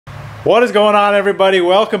What is going on, everybody?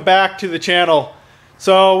 Welcome back to the channel.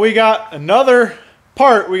 So we got another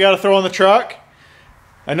part we got to throw in the truck.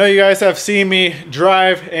 I know you guys have seen me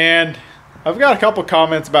drive, and I've got a couple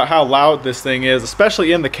comments about how loud this thing is,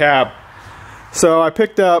 especially in the cab. So I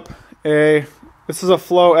picked up this is a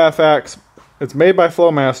Flow FX. It's made by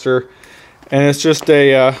Flowmaster, and it's just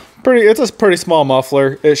a pretty small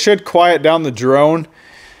muffler. It should quiet down the drone.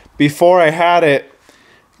 Before I had it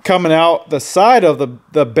coming out the side of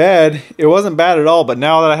the bed, it wasn't bad at all, but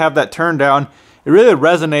now that I have that turned down, it really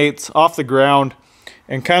resonates off the ground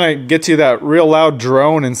and kind of gets you that real loud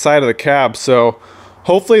drone inside of the cab. So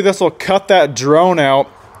hopefully this will cut that drone out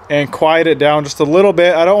and quiet it down just a little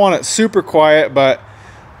bit. I don't want it super quiet, but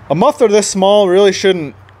a muffler this small really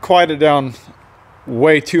shouldn't quiet it down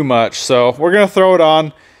way too much. So we're gonna throw it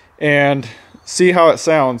on and see how it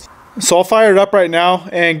sounds. So I'll fire it up right now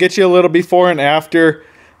and get you a little before and after.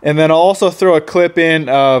 And then I'll also throw a clip in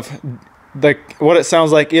of what it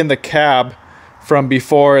sounds like in the cab from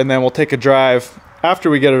before, and then we'll take a drive after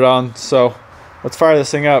we get it on. So let's fire this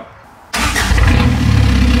thing up.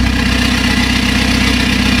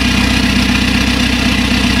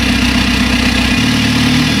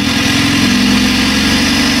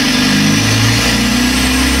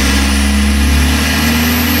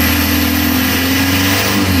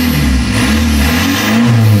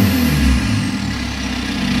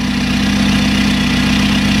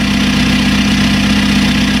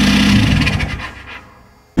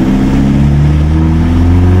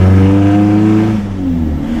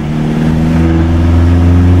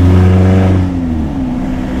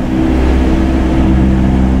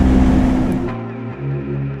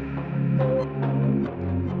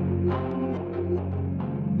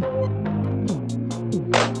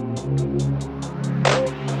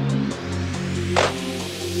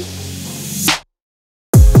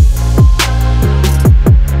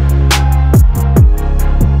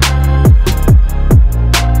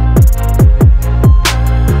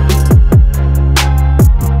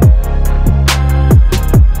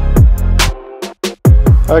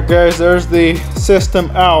 Alright guys, there's the system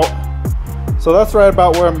out. So that's right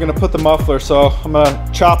about where I'm going to put the muffler. So I'm going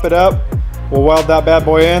to chop it up, we'll weld that bad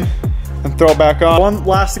boy in and throw it back on. One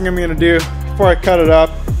last thing I'm going to do before I cut it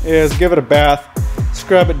up is give it a bath,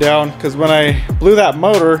 scrub it down, because when I blew that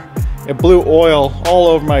motor, it blew oil all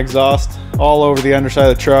over my exhaust, all over the underside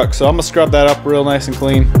of the truck. So I'm going to scrub that up real nice and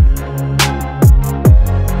clean.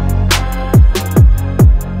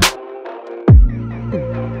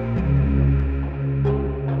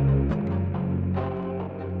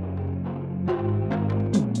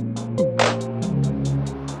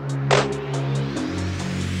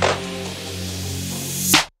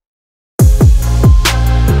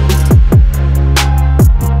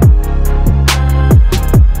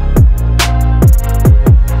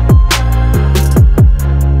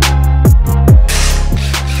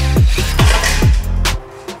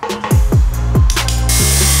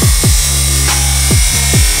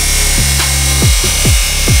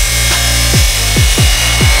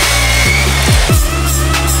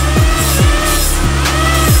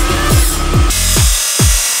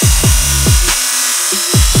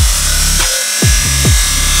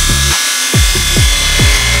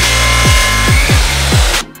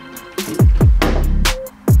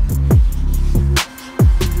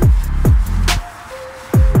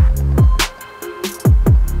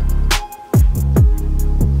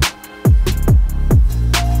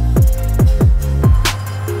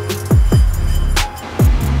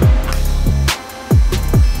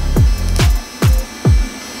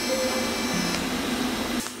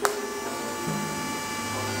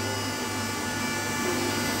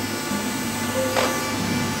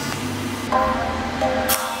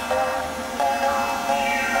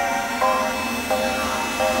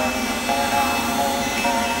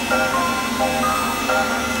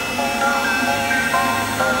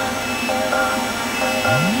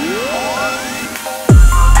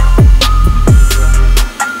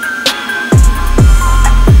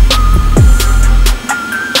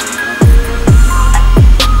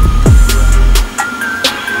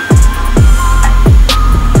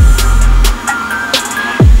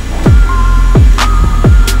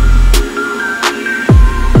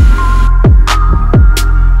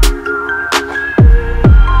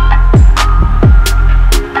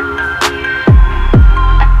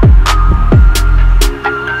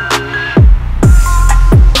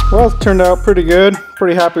 Well, it turned out pretty good.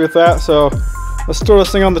 Pretty happy with that. So let's throw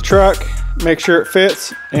this thing on the truck, make sure it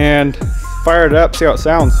fits, and fire it up, see how it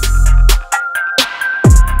sounds.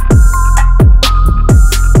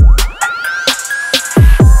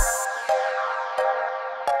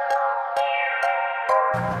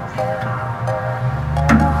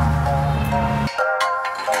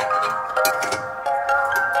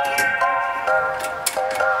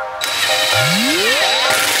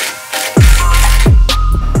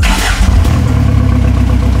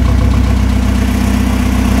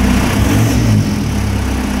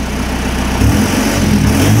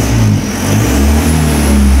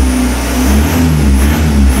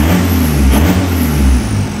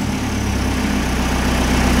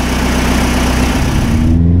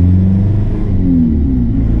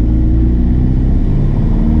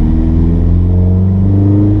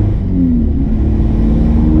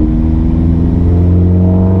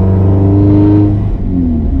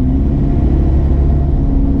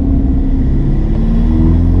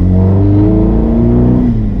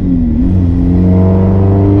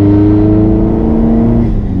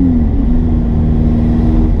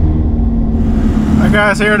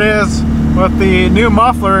 guys, here it is with the new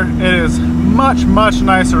muffler. It is much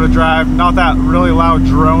nicer to drive. Not that really loud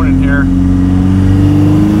drone in here.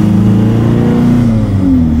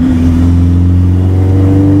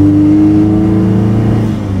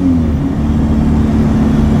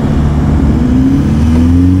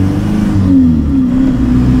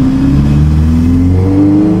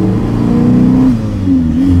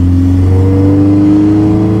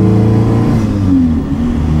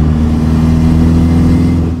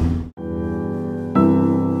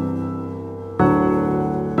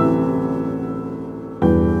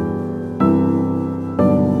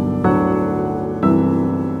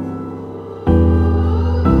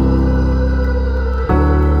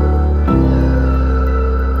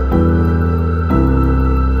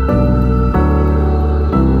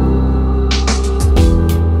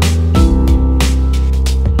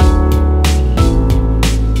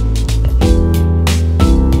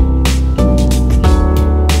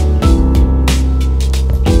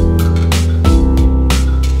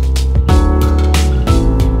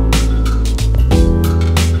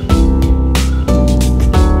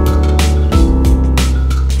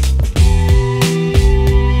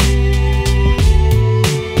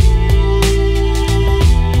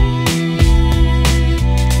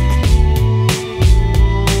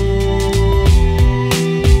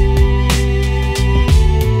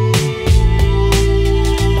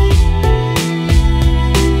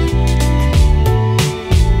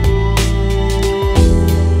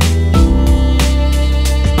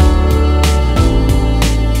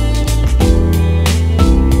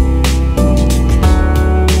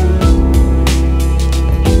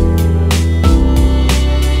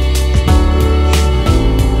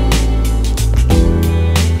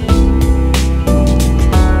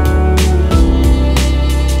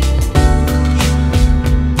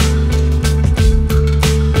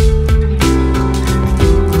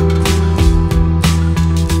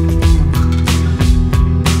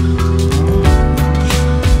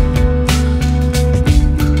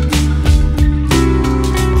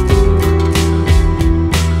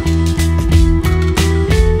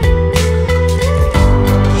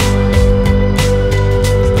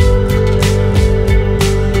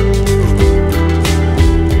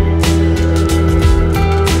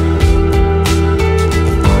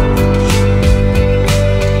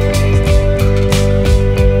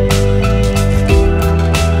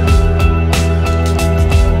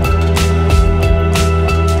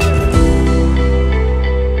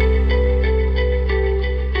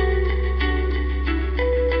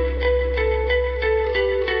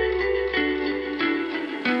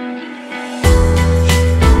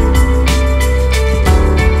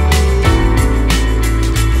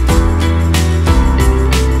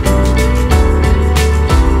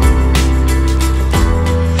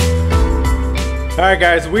 Alright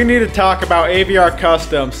guys, we need to talk about AVR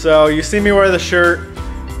Custom. So you see me wear the shirt,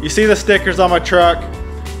 you see the stickers on my truck,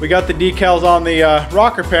 we got the decals on the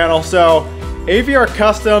rocker panel. So AVR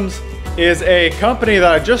Customs is a company that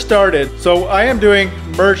I just started. So I am doing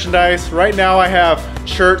merchandise. Right now I have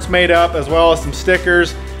shirts made up as well as some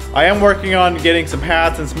stickers. I am working on getting some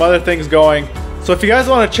hats and some other things going. So if you guys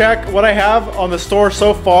want to check what I have on the store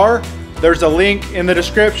so far, there's a link in the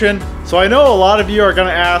description. So I know a lot of you are going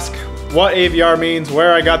to ask what AVR means,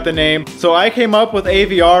 where I got the name. So I came up with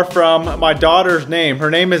AVR from my daughter's name.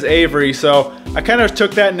 Her name is Avery. So I kind of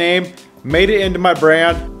took that name, made it into my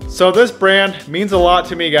brand. So this brand means a lot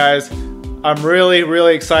to me, guys. I'm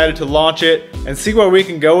really excited to launch it and see where we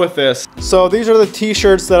can go with this. So these are the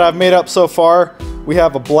t-shirts that I've made up so far. We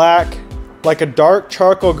have a black, like a dark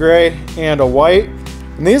charcoal gray, and a white.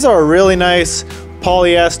 And these are a really nice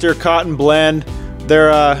polyester cotton blend.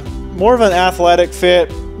 They're more of an athletic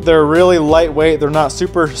fit. They're really lightweight. They're not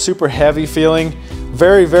super heavy feeling.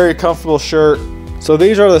 Very comfortable shirt. So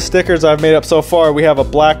these are the stickers I've made up so far. We have a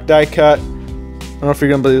black die cut. I don't know if you're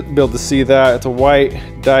gonna be able to see that. It's a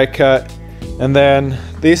white die cut. And then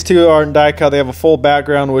these two aren't die cut. They have a full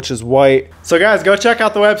background, which is white. So guys, go check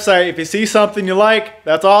out the website. If you see something you like,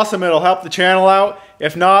 that's awesome. It'll help the channel out.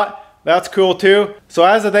 If not, that's cool too. So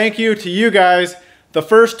as a thank you to you guys, the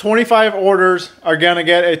first 25 orders are gonna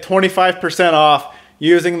get a 25% off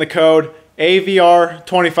using the code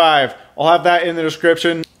AVR25. I'll have that in the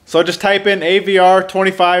description. So just type in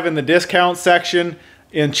AVR25 in the discount section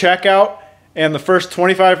in checkout, and the first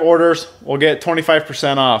 25 orders will get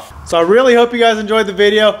 25% off. So I really hope you guys enjoyed the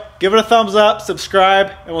video. Give it a thumbs up,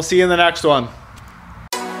 subscribe, and we'll see you in the next one.